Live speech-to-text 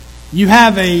You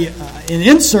have an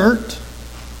insert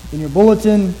in your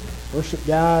bulletin, worship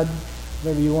guide,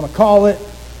 whatever you want to call it,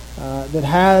 that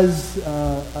has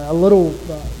a little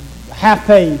half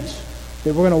page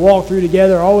that we're going to walk through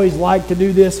together. I always like to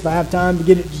do this if I have time to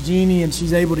get it to Jeannie and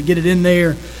she's able to get it in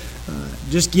there.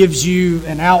 Just gives you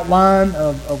an outline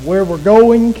of where we're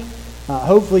going.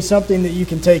 Hopefully something that you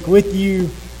can take with you.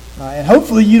 And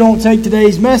hopefully you don't take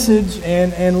today's message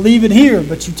and leave it here,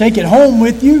 but you take it home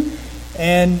with you.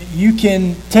 And you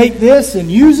can take this and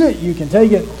use it. You can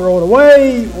take it, throw it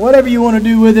away, whatever you want to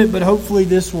do with it. But hopefully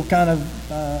this will kind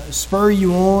of spur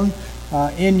you on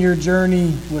in your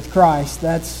journey with Christ.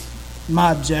 That's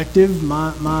my objective,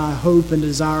 my hope and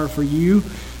desire for you.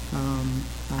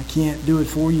 I can't do it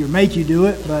for you or make you do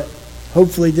it, but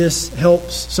hopefully this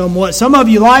helps somewhat. Some of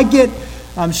you like it,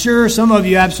 I'm sure. Some of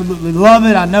you absolutely love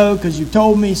it, I know, because you've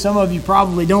told me. Some of you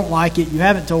probably don't like it. You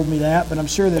haven't told me that, but I'm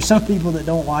sure there's some people that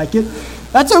don't like it.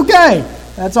 That's okay.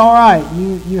 That's all right.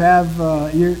 You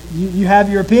have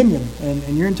your opinion,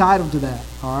 and you're entitled to that.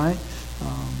 All right.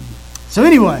 So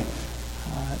anyway,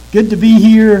 good to be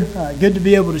here. Good to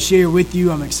be able to share with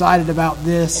you. I'm excited about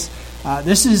this.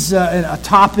 This is a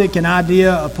topic, an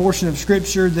idea, a portion of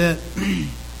Scripture that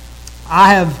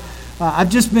I've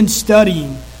just been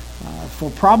studying for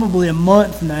probably a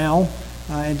month now,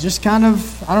 and just kind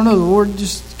of, I don't know, the Lord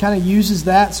just kind of uses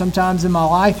that sometimes in my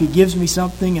life. He gives me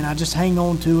something, and I just hang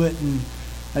on to it, and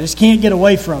I just can't get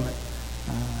away from it.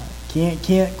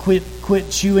 Can't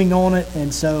quit chewing on it,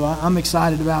 and so I'm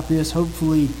excited about this.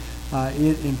 Hopefully,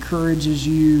 it encourages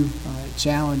you, it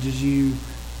challenges you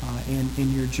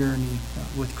in your journey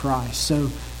with Christ.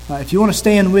 So, if you want to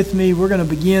stand with me, we're going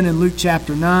to begin in Luke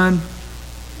chapter 9.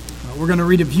 We're going to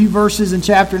read a few verses in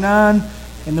chapter 9,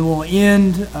 and then we'll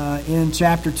end in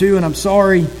chapter 2. And I'm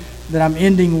sorry that I'm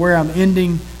ending where I'm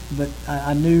ending, but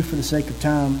I knew for the sake of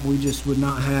time we just would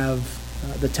not have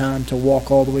the time to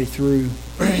walk all the way through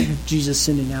Jesus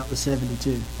sending out the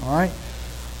 72. All right?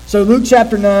 So Luke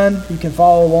chapter 9, you can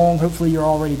follow along. Hopefully you're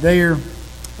already there.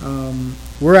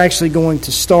 We're actually going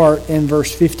to start in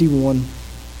verse 51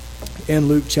 in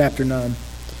Luke chapter 9.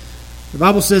 The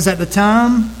Bible says,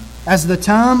 as the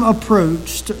time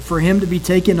approached for him to be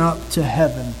taken up to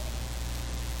heaven,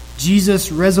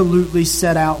 Jesus resolutely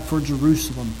set out for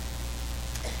Jerusalem.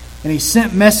 And he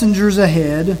sent messengers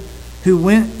ahead who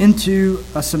went into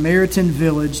a Samaritan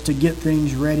village to get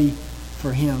things ready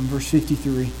for him. Verse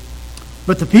 53.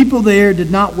 But the people there did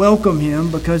not welcome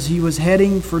him because he was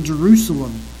heading for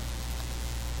Jerusalem.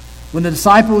 When the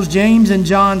disciples James and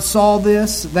John saw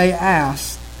this, they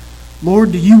asked,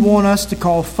 "Lord, do you want us to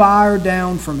call fire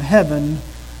down from heaven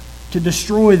to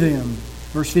destroy them?"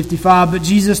 Verse 55, but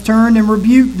Jesus turned and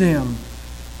rebuked them.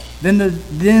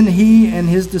 Then he and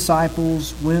his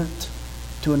disciples went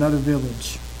to another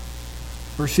village.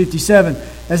 Verse 57,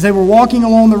 as they were walking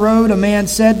along the road, a man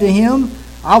said to him,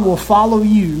 "I will follow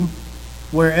you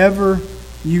wherever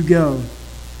you go."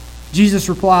 Jesus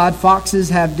replied, "Foxes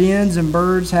have dens and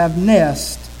birds have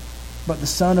nests, but the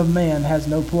Son of Man has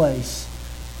no place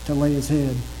to lay his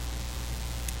head."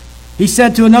 He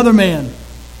said to another man,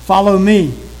 "Follow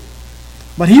me."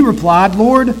 But he replied,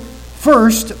 "Lord,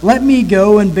 first let me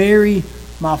go and bury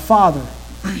my father."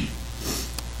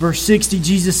 Verse 60,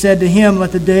 Jesus said to him,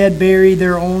 "Let the dead bury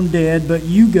their own dead, but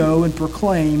you go and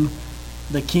proclaim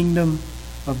the kingdom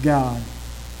of God."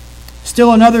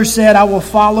 Still another said, "I will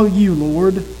follow you,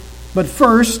 Lord, but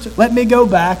first let me go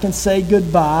back and say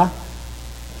goodbye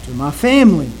to my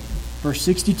family." Verse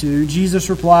 62, Jesus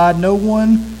replied, "No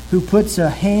one who puts a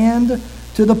hand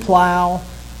to the plow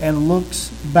and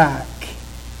looks back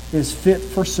is fit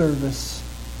for service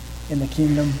in the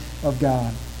kingdom of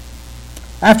God."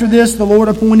 After this, the Lord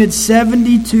appointed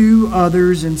 72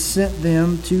 others and sent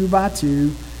them 2 by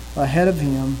 2 ahead of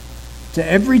him to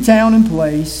every town and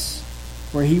place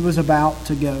where he was about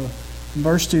to go. In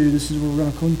verse 2, this is where we're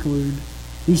going to conclude.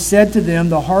 He said to them,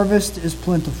 "The harvest is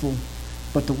plentiful,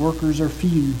 but the workers are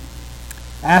few.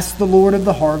 Ask the Lord of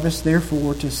the harvest,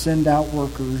 therefore, to send out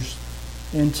workers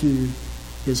into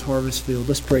his harvest field."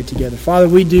 Let's pray together. Father,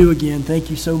 we do again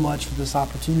thank you so much for this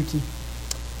opportunity.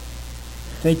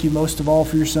 Thank you most of all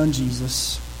for your Son,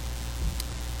 Jesus.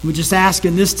 We just ask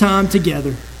in this time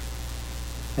together,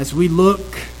 as we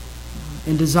look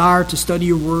and desire to study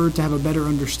your word, to have a better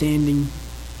understanding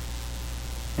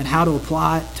and how to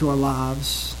apply it to our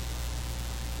lives,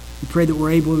 we pray that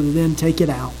we're able to then take it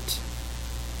out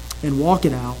and walk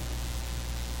it out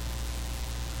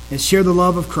and share the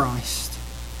love of Christ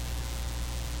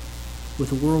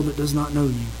with a world that does not know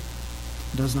you,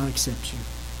 does not accept you.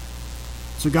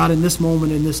 So God, in this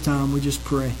moment, in this time, we just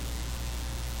pray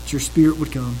that your Spirit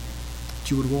would come, that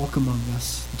that you would walk among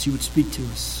us, that you would speak to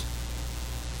us,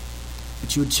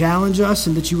 that you would challenge us,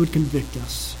 and that you would convict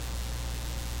us.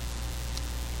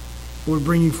 Lord,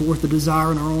 bringing forth the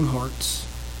desire in our own hearts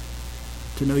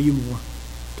to know you more,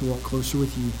 to walk closer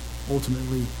with you,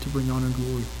 ultimately to bring honor and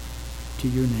glory to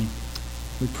your name.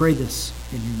 We pray this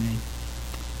in your name.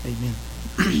 Amen.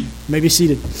 You may be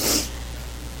seated.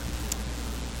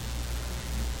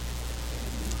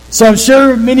 So I'm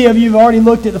sure many of you have already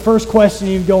looked at the first question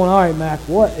and you're going, all right, Mac,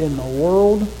 what in the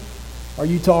world are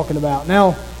you talking about?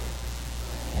 Now,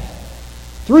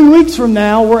 3 weeks from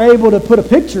now, we're able to put a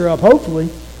picture up, hopefully,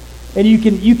 and you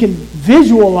can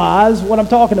visualize what I'm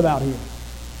talking about here.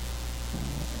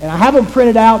 And I have them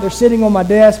printed out. They're sitting on my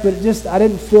desk, but I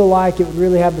didn't feel like it would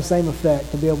really have the same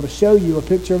effect to be able to show you a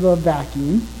picture of a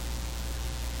vacuum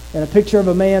and a picture of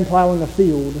a man plowing a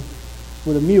field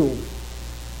with a mule.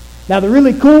 Now, the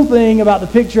really cool thing about the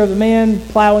picture of the man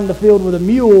plowing the field with a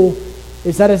mule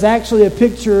is that it's actually a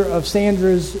picture of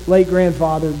Sandra's late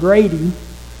grandfather, Grady,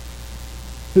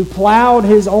 who plowed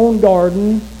his own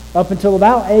garden up until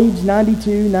about age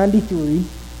 92, 93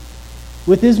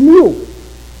 with his mule.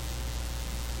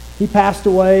 He passed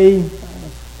away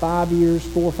 4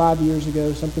 or 5 years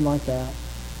ago, something like that.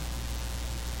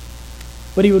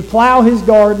 But he would plow his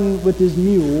garden with his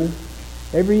mule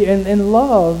and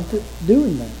loved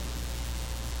doing that.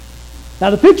 Now,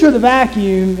 the picture of the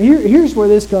vacuum, here's where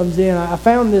this comes in. I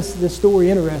found this story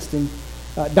interesting.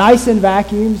 Dyson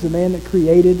Vacuums, the man that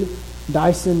created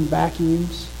Dyson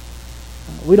Vacuums.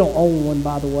 We don't own one,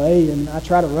 by the way, and I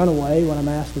try to run away when I'm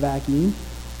asked to vacuum.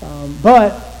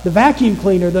 But the vacuum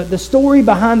cleaner, the story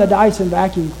behind the Dyson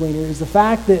vacuum cleaner is the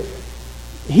fact that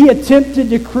he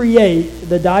attempted to create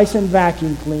the Dyson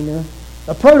vacuum cleaner,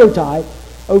 a prototype,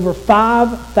 over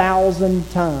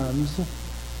 5,000 times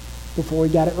before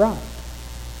he got it right.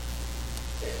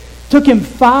 Took him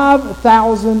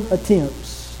 5,000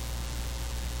 attempts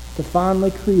to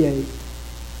finally create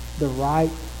the right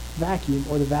vacuum,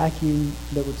 or the vacuum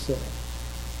that would sell.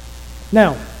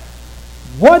 Now,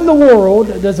 what in the world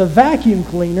does a vacuum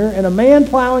cleaner and a man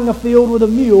plowing a field with a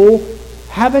mule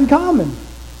have in common?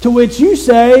 To which you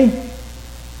say,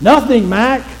 nothing,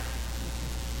 Mac.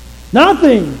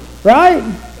 Nothing,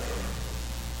 right?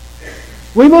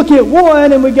 We look at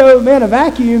one and we go, man, a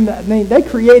vacuum, I mean, they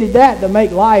created that to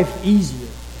make life easier,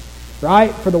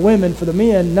 right? For the women, for the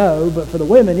men, no, but for the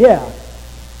women, yeah.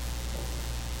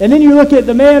 And then you look at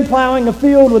the man plowing a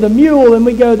field with a mule and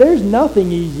we go, there's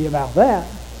nothing easy about that.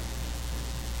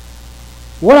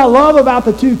 What I love about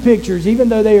the two pictures, even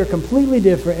though they are completely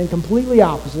different and completely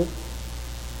opposite,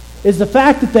 is the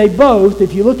fact that they both,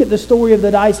 if you look at the story of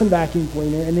the Dyson vacuum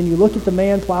cleaner and then you look at the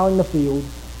man plowing the field,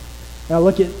 and I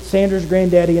look at Sandra's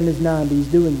granddaddy in his 90s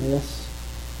doing this,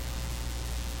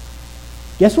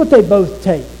 guess what they both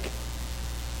take?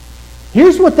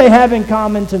 Here's what they have in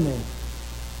common to me.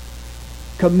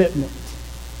 Commitment.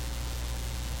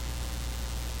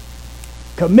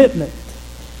 Commitment.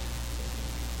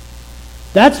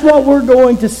 That's what we're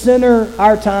going to center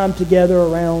our time together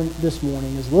around this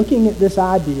morning, is looking at this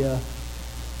idea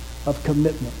of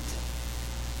commitment.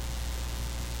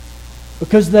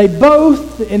 Because they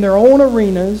both, in their own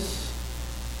arenas,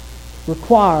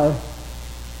 require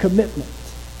commitment.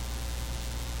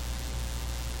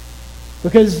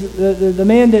 Because the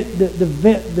man that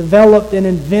developed and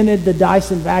invented the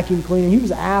Dyson vacuum cleaner, he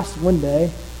was asked one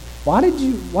day, why did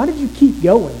you keep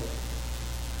going?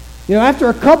 You know, after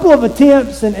a couple of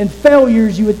attempts and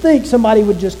failures, you would think somebody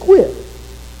would just quit.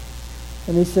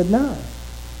 And he said, no.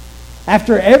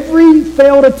 After every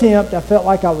failed attempt, I felt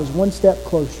like I was one step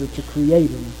closer to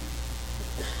creating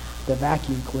the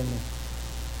vacuum cleaner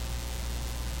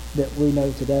that we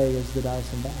know today as the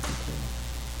Dyson vacuum cleaner.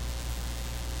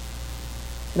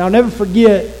 And I'll never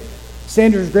forget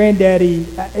Sandra's granddaddy,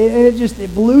 and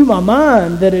it blew my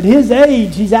mind that at his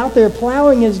age, he's out there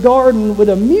plowing his garden with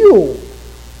a mule.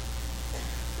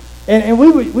 And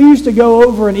we used to go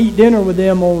over and eat dinner with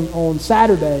them on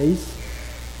Saturdays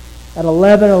at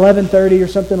 11:30 or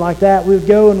something like that. We would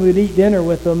go and we'd eat dinner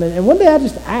with them. And one day I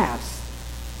just asked,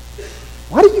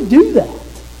 why do you do that?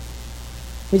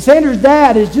 I mean, Sandra's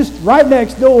dad is just right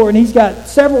next door, and he's got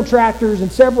several tractors and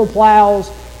several plows.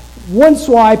 One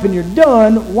swipe and you're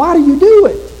done. Why do you do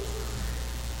it?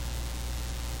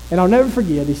 And I'll never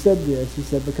forget, he said this. He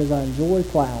said, because I enjoy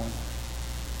plowing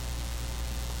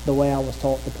the way I was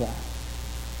taught to plow.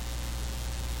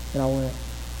 And I went,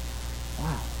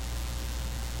 wow.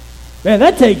 Man,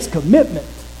 that takes commitment.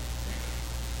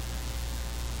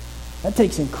 That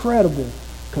takes incredible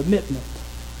commitment.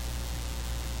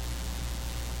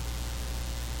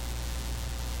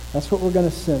 That's what we're going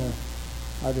to center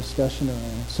our discussion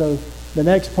around. So the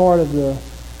next part of the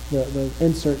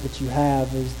insert that you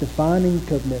have is defining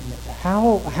commitment.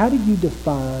 How do you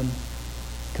define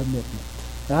commitment?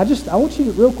 And I want you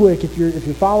to, real quick, if you're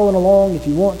following along, if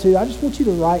you want to, I just want you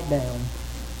to write down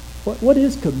what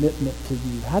is commitment to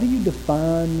you. How do you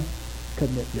define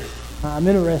commitment? I'm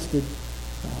interested,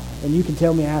 and you can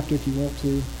tell me after if you want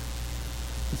to.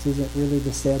 This isn't really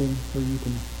the setting where you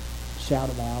can shout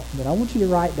about, but I want you to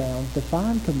write down,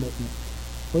 define commitment.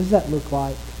 What does that look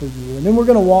like for you? And then we're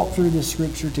going to walk through this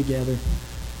scripture together.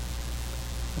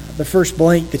 The first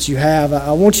blank that you have,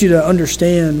 I want you to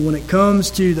understand when it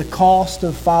comes to the cost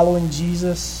of following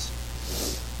Jesus,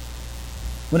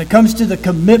 when it comes to the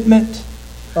commitment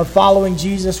of following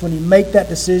Jesus, when you make that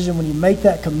decision, when you make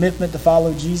that commitment to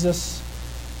follow Jesus,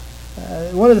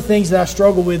 one of the things that I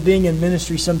struggle with being in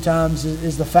ministry sometimes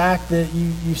is the fact that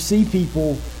you see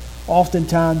people,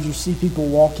 oftentimes you see people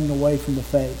walking away from the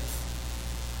faith.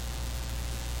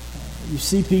 You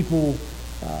see people,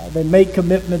 they make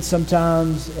commitments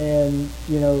sometimes, and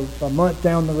a month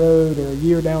down the road, or a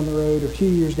year down the road, or 2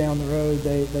 years down the road,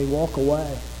 they walk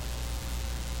away.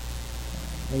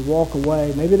 They walk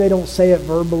away. Maybe they don't say it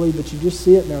verbally, but you just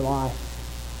see it in their life.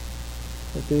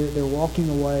 That they're walking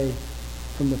away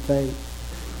from the faith.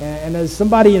 And as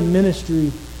somebody in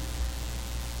ministry,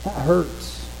 that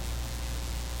hurts.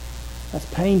 That's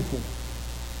painful.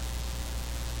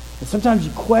 And sometimes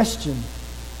you question,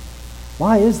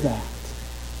 why is that?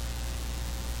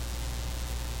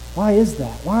 Why is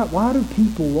that? Why do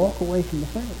people walk away from the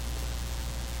faith?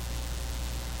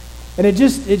 And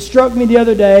it struck me the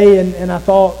other day, and I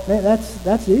thought, man,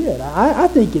 that's it. I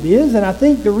think it is, and I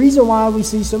think the reason why we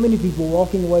see so many people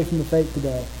walking away from the faith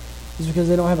today is because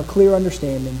they don't have a clear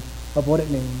understanding of what it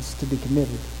means to be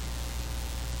committed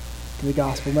to the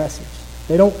gospel message.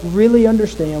 They don't really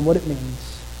understand what it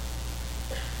means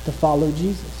to follow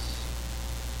Jesus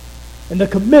and the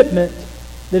commitment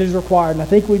that is required. And I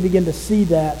think we begin to see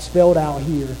that spelled out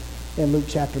here in Luke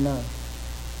chapter 9.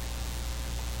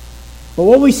 But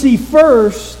what we see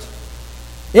first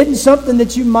isn't something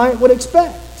that you would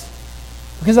expect.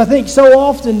 Because I think so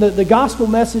often the gospel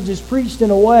message is preached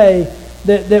in a way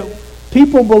that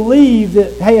people believe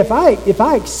that, hey, if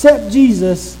I accept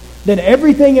Jesus, then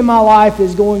everything in my life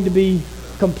is going to be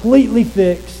completely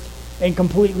fixed and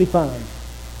completely fine.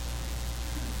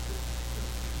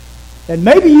 And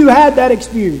maybe you had that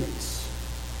experience.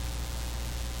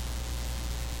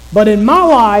 But in my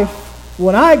life,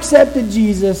 when I accepted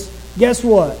Jesus, guess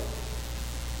what?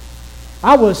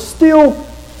 I was still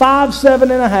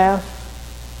 5'7.5"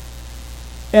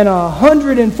 and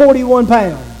 141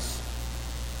 pounds.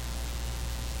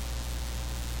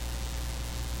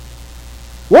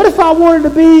 What if I wanted to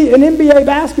be an NBA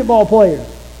basketball player?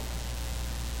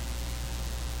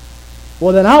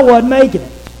 Well, then I wasn't making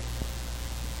it.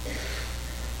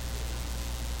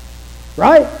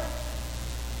 Right?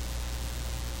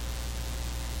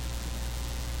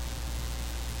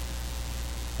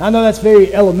 I know that's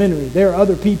very elementary. There are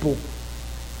other people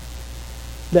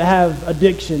that have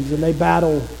addictions and they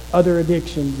battle other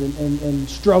addictions and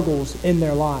struggles in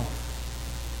their life.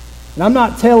 And I'm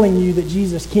not telling you that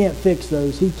Jesus can't fix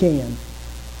those. He can.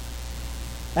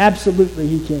 Absolutely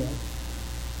He can.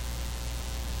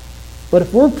 But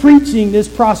if we're preaching this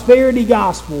prosperity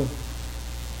gospel,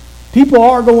 people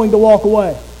are going to walk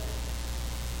away.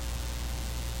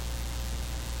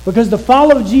 Because to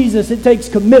follow Jesus, it takes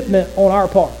commitment on our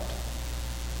part.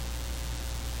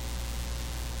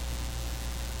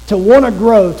 To want to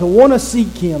grow, to want to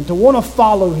seek Him, to want to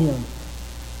follow Him.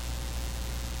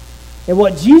 And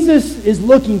what Jesus is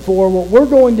looking for, what we're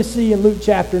going to see in Luke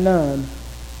chapter 9,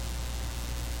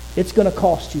 it's going to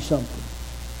cost you something.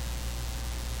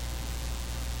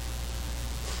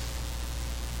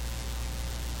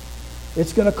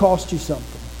 It's going to cost you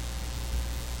something.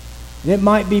 And it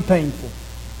might be painful.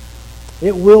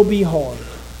 It will be hard.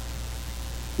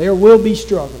 There will be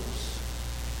struggles.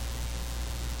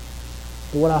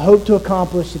 But what I hope to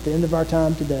accomplish at the end of our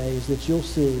time today is that you'll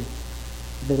see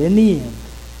that in the end,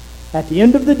 at the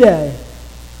end of the day,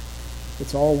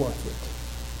 it's all worth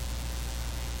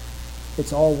it.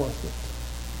 It's all worth it.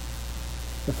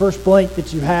 The first blank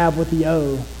that you have with the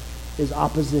O is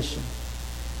opposition.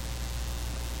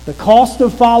 The cost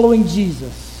of following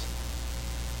Jesus.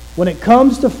 When it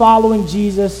comes to following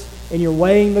Jesus and you're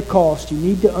weighing the cost, you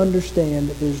need to understand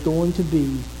that there's going to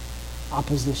be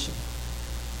opposition.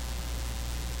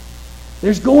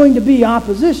 There's going to be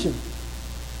opposition.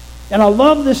 And I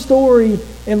love this story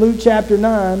in Luke chapter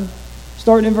 9,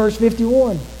 starting in verse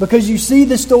 51. Because you see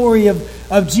the story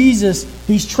of Jesus.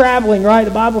 He's traveling, right?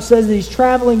 The Bible says that He's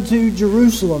traveling to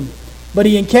Jerusalem. But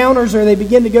he encounters, or they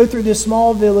begin to go through this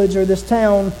small village or this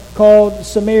town called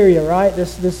Samaria, right?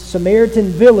 This Samaritan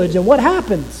village. And what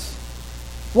happens?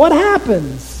 What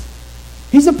happens?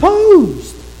 He's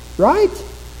opposed, right?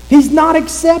 He's not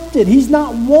accepted. He's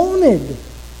not wanted.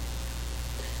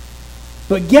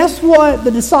 But guess what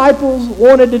the disciples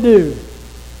wanted to do?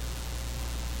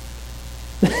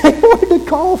 They wanted to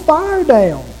call fire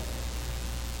down.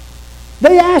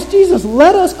 They asked Jesus,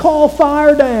 let us call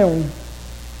fire down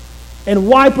and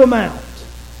wipe them out.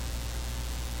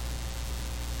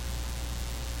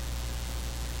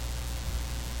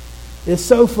 It's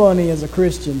so funny as a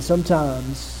Christian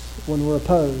sometimes when we're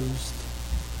opposed,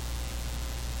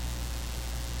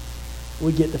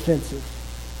 we get defensive.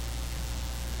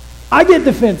 I get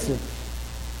defensive.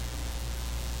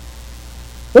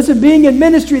 Listen, being in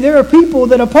ministry, there are people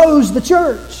that oppose the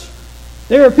church.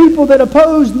 There are people that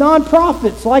oppose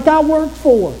nonprofits like I work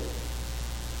for.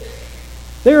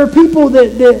 There are people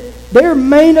that their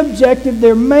main objective,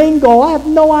 their main goal, I have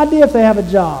no idea if they have a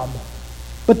job,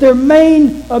 but their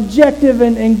main objective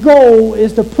and goal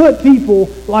is to put people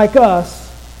like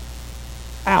us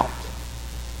out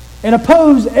and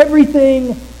oppose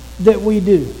everything that we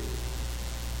do.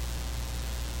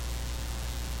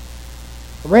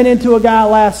 I ran into a guy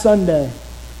last Sunday.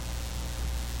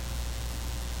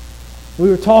 We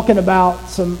were talking about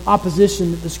some opposition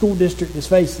that the school district is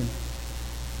facing.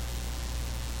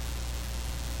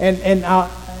 And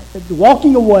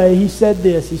walking away, he said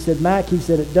this. He said, Mac, he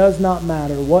said, it does not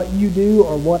matter what you do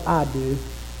or what I do.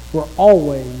 We're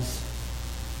always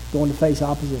going to face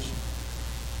opposition.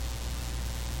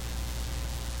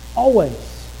 Always.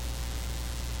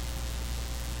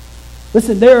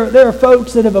 Listen, there are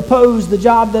folks that have opposed the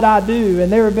job that I do,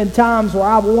 and there have been times where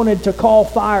I've wanted to call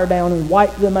fire down and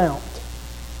wipe them out.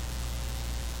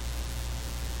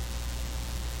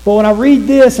 But when I read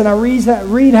this and I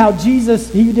read how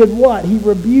Jesus, he did what? He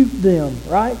rebuked them,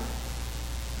 right?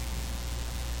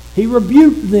 He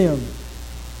rebuked them.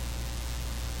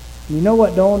 You know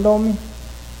what dawned on me?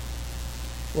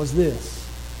 Was this.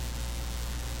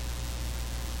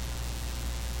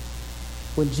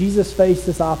 When Jesus faced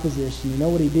this opposition, you know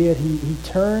what he did? He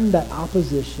turned that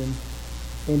opposition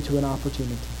into an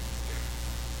opportunity.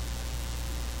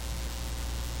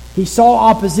 He saw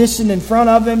opposition in front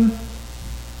of him,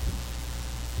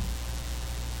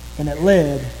 and it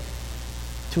led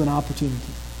to an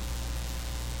opportunity.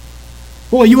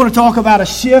 Boy, you want to talk about a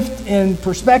shift in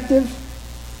perspective?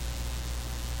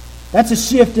 That's a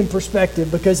shift in perspective,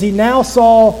 because he now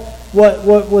saw what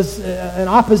was an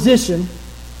opposition.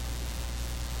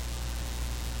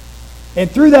 And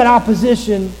through that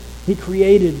opposition, he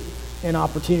created an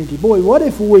opportunity. Boy, what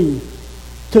if we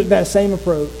took that same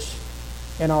approach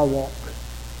in our walk?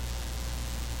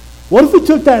 What if we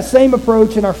took that same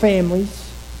approach in our families,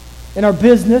 in our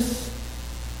business,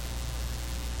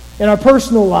 in our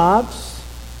personal lives,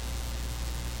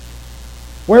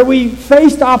 where we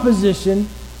faced opposition,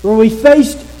 where we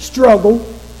faced struggle,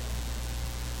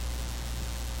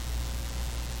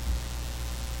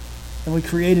 and we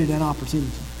created an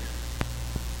opportunity?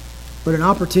 But an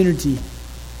opportunity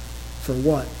for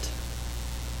what?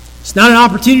 It's not an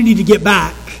opportunity to get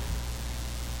back.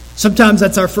 Sometimes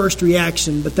that's our first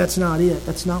reaction, but that's not it.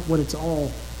 That's not what it's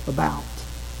all about.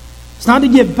 It's not to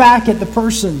get back at the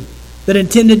person that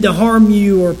intended to harm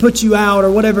you or put you out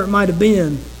or whatever it might have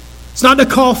been. It's not to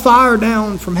call fire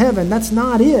down from heaven. That's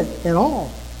not it at all.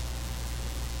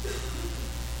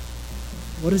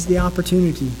 What is the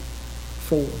opportunity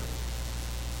for?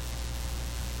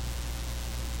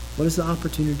 What is the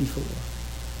opportunity for?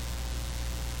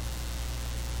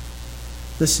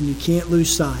 Listen, you can't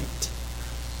lose sight.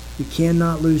 You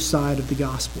cannot lose sight of the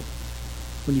gospel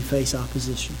when you face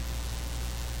opposition.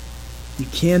 You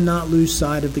cannot lose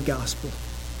sight of the gospel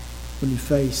when you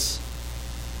face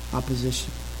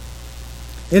opposition.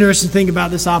 Interesting thing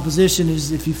about this opposition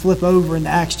is if you flip over into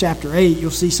Acts chapter 8, you'll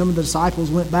see some of the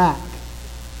disciples went back.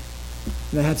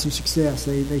 They had some success.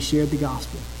 They shared the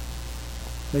gospel.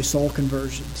 They saw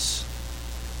conversions.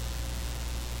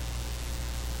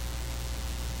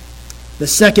 The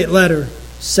second letter,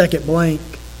 second blank,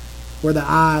 where the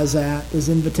I is at, is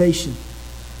invitation.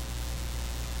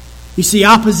 You see,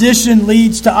 opposition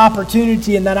leads to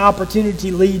opportunity, and that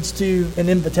opportunity leads to an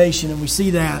invitation. And we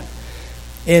see that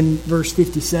in verse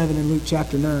 57 in Luke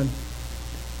chapter 9,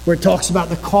 where it talks about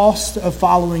the cost of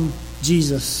following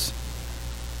Jesus.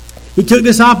 He took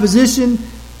this opposition,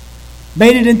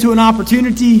 made it into an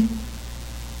opportunity,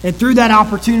 and through that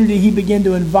opportunity he began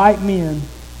to invite men,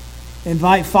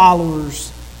 invite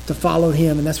followers to follow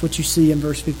him. And that's what you see in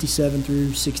verse 57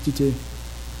 through 62.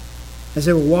 As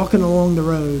they were walking along the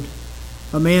road,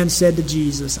 a man said to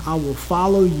Jesus, I will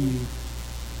follow you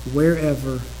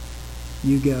wherever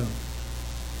you go.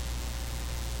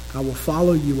 I will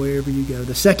follow you wherever you go.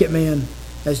 The second man,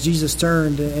 as Jesus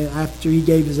turned, and after he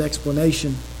gave his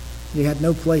explanation, he had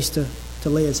no place to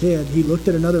lay his head, he looked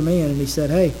at another man and he said,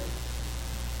 hey,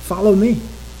 follow me.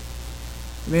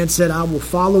 The man said, I will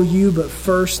follow you, but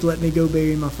first let me go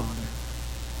bury my father.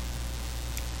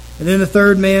 And then the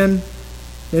third man,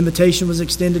 the invitation was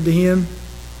extended to him.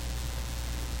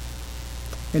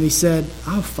 And he said,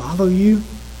 I'll follow you,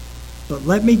 but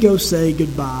let me go say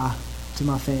goodbye to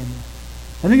my family.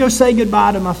 Let me go say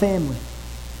goodbye to my family.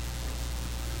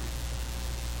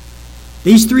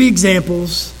 These three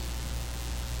examples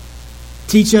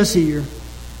teach us here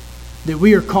that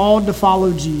we are called to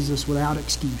follow Jesus without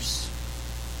excuse.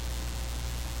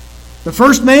 The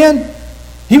first man,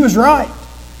 he was right.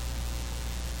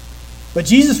 But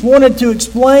Jesus wanted to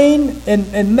explain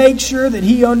and make sure that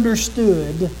he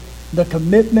understood the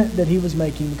commitment that he was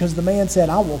making, because the man said,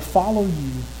 I will follow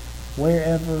you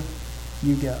wherever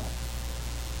you go.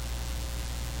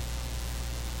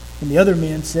 And the other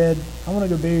men said, I want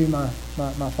to go bury my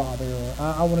father, or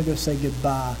I want to go say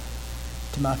goodbye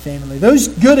to my family. Those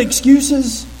good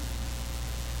excuses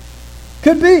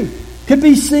could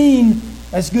be seen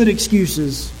as good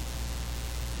excuses.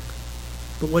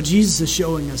 But what Jesus is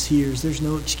showing us here is there's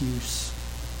no excuse.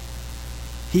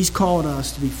 He's called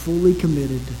us to be fully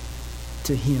committed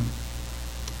to Him.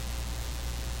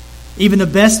 Even the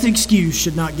best excuse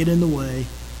should not get in the way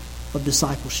of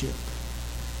discipleship.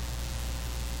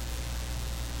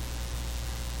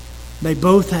 They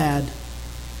both had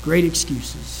great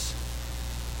excuses,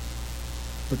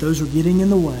 but those were getting in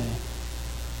the way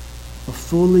of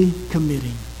fully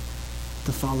committing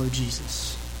to follow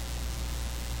Jesus.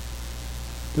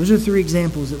 Those are three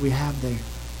examples that we have there.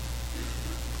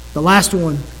 The last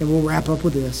one, and we'll wrap up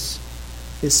with this,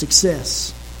 is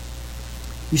success.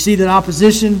 You see that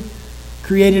opposition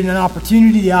created an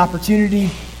opportunity. The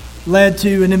opportunity led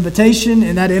to an invitation,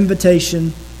 and that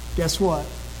invitation, guess what?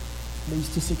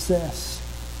 Leads to success.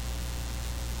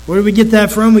 Where do we get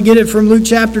that from? We get it from Luke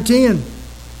chapter 10.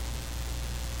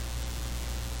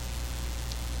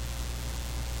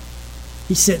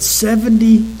 He sent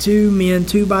 72 men,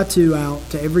 2 by 2, out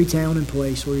to every town and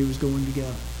place where he was going to go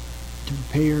to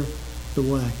prepare the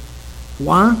way.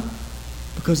 Why?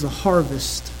 Because the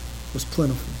harvest was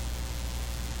plentiful,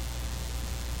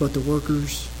 but the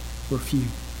workers were few.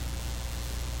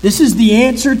 This is the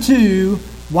answer to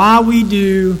why we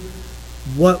do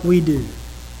what we do.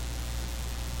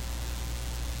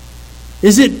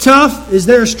 Is it tough? Is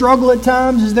there a struggle at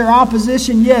times? Is there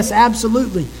opposition? Yes,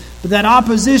 absolutely. But that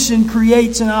opposition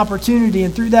creates an opportunity,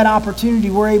 and through that opportunity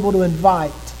we're able to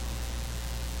invite.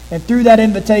 And through that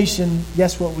invitation,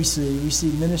 guess what we see? We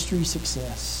see ministry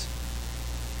success.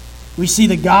 We see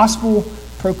the gospel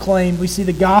proclaimed. We see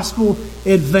the gospel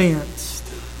advanced.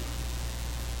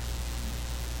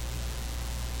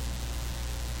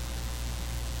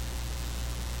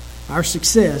 Our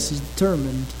success is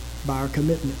determined by our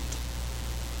commitment.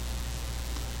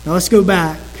 Now let's go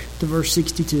back to verse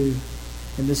 62,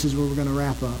 and this is where we're going to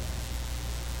wrap up.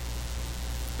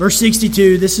 Verse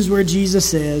 62, this is where Jesus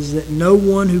says that no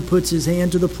one who puts his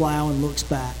hand to the plow and looks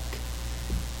back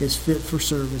is fit for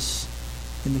service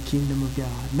in the kingdom of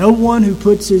God. No one who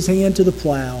puts his hand to the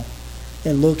plow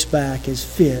and looks back is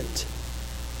fit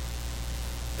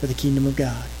for the kingdom of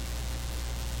God.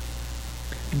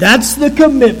 That's the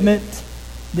commitment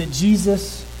that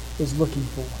Jesus is looking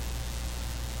for.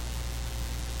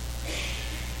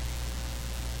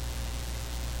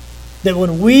 That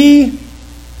when we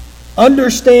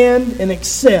understand and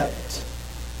accept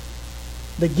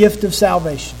the gift of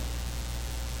salvation,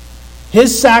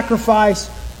 His sacrifice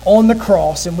on the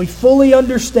cross, and we fully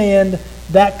understand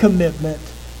that commitment,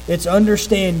 it's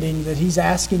understanding that He's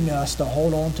asking us to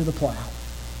hold on to the plow.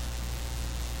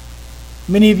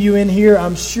 Many of you in here,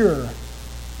 I'm sure,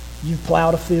 you've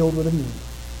plowed a field with a mule.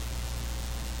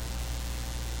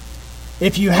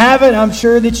 If you haven't, I'm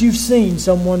sure that you've seen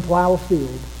someone plow a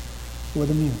field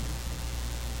with a mule.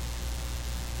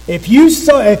 If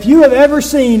you have ever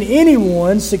seen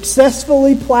anyone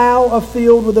successfully plow a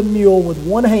field with a mule with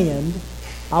one hand,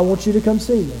 I want you to come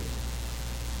see me.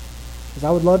 Because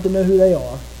I would love to know who they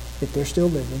are, if they're still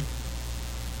living.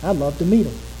 I'd love to meet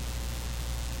them.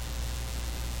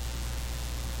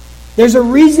 There's a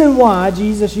reason why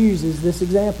Jesus uses this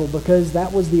example, because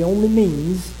that was the only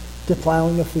means to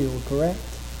plowing a field, correct?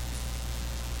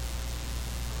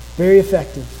 Very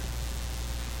effective.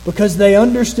 Because they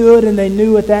understood and they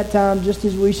knew at that time, just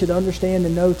as we should understand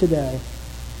and know today,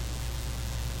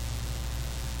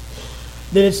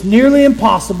 that it's nearly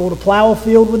impossible to plow a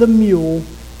field with a mule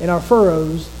and our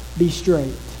furrows be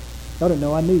straight. Y'all didn't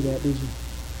know I knew that, did you?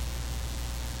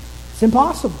 It's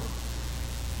impossible.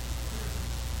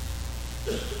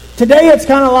 Today it's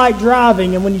kind of like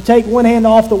driving, and when you take one hand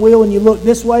off the wheel and you look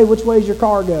this way, which way does your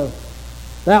car go?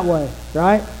 That way,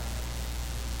 right?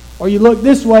 Or you look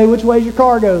this way, which way does your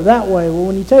car go? That way. Well,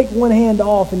 when you take one hand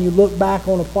off and you look back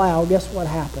on a plow, guess what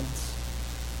happens?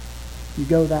 You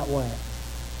go that way.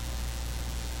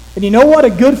 And you know what a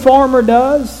good farmer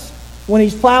does? When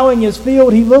he's plowing his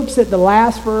field, he looks at the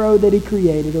last furrow that he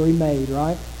created or he made,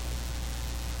 right?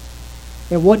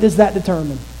 And what does that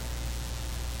determine?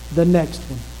 The next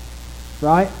one,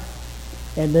 right?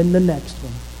 And then the next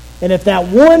one. And if that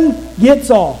one gets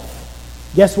off,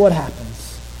 guess what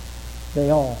happens? They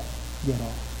all get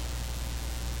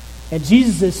off. And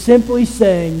Jesus is simply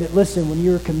saying that, listen, when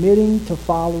you're committing to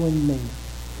following me,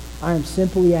 I am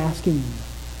simply asking you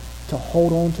to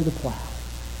hold on to the plow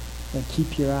and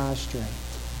keep your eyes straight.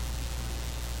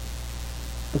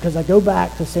 Because I go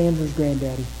back to Sandra's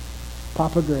granddaddy,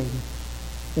 Papa Grady,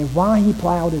 and why he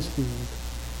plowed his field.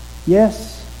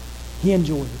 Yes, he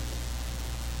enjoyed it.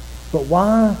 But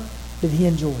why did he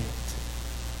enjoy it?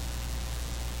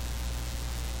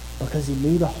 Because he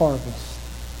knew the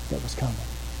harvest that was coming.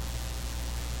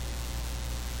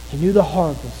 He knew the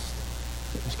harvest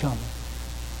that was coming.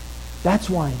 That's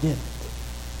why he did it.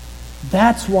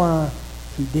 That's why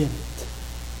he did it.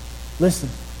 Listen,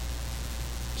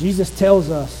 Jesus tells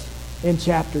us in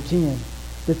chapter 10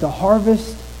 that the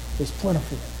harvest is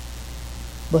plentiful,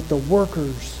 but the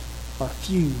workers are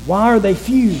few. Why are they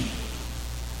few?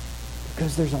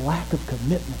 Because there's a lack of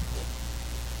commitment.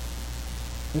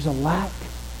 There's a lack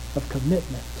of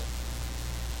commitment.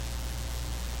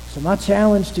 So my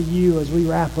challenge to you as we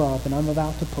wrap up, and I'm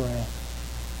about to pray,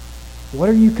 what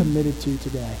are you committed to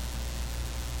today?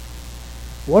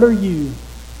 What are you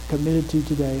committed to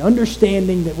today?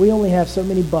 Understanding that we only have so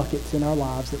many buckets in our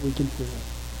lives that we can fill.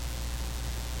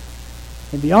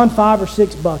 And beyond 5 or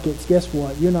 6 buckets, guess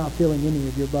what? You're not filling any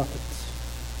of your buckets.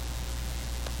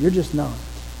 You're just not.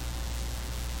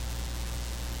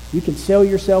 You can sell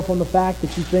yourself on the fact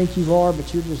that you think you are,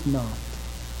 but you're just not.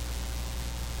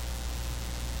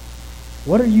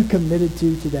 What are you committed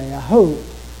to today? I hope,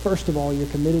 first of all, you're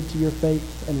committed to your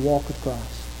faith and walk with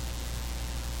Christ.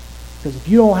 Because if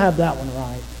you don't have that one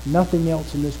right, nothing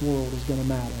else in this world is going to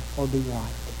matter or be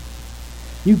right.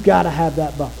 You've got to have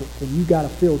that bucket, and you've got to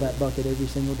fill that bucket every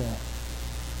single day.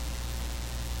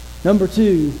 Number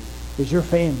 2 is your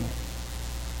family.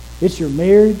 It's your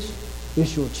marriage.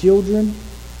 It's your children.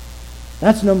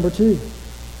 That's number 2.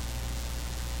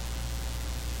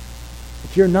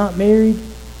 If you're not married,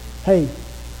 hey,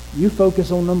 you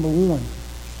focus on number 1.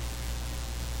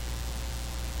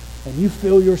 And you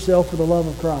fill yourself with the love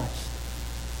of Christ.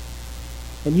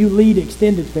 And you lead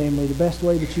extended family the best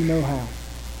way that you know how.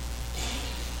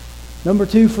 Number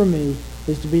 2 for me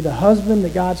is to be the husband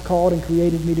that God's called and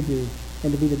created me to be,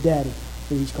 and to be the daddy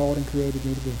that he's called and created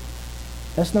me to be.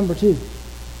 That's number 2.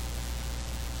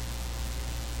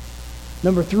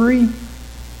 Number 3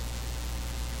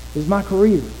 is my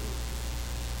career.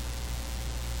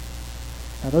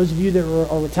 Now, those of you that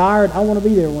are retired, I want to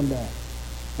be there one day,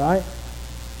 right?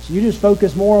 So you just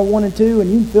focus more on 1 and 2,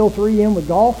 and you can fill 3 in with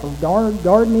golf or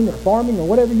gardening or farming or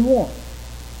whatever you want.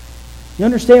 You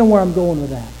understand where I'm going with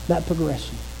that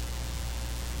progression.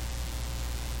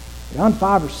 Beyond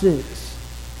 5 or 6,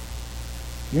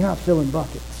 you're not filling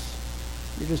buckets.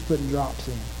 You're just putting drops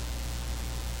in.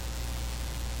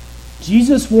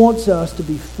 Jesus wants us to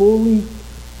be fully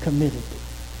committed.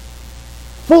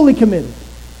 Fully committed.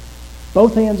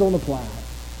 Both hands on the plow.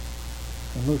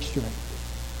 And look straight.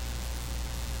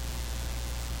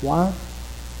 Why?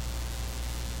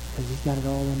 Because he's got it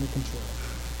all under control.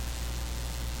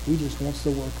 He just wants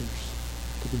the workers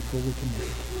to be fully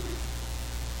committed.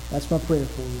 That's my prayer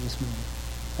for you this morning.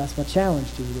 That's my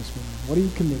challenge to you this morning. What are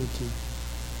you committed to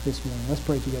this morning? Let's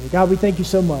pray together. God, we thank you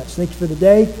so much. Thank you for the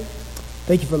day.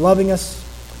 Thank you for loving us.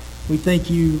 We thank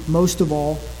you most of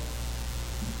all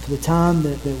for the time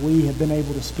that we have been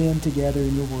able to spend together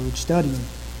in your word, studying,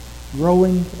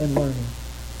 growing, and learning.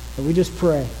 And we just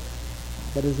pray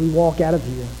that as we walk out of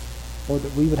here, Lord,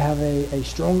 that we would have a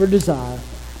stronger desire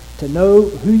to know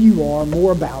who you are,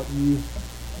 more about you,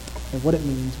 and what it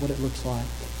means, what it looks like,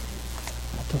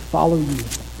 to follow you,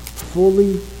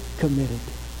 fully committed.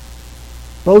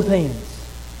 Both hands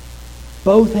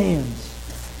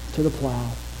to the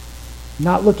plow.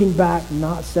 Not looking back,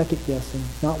 not second guessing,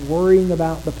 not worrying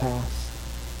about the past,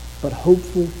 but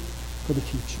hopeful for the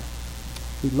future.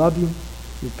 We love you.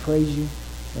 We praise you.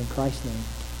 In Christ's name,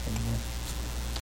 amen.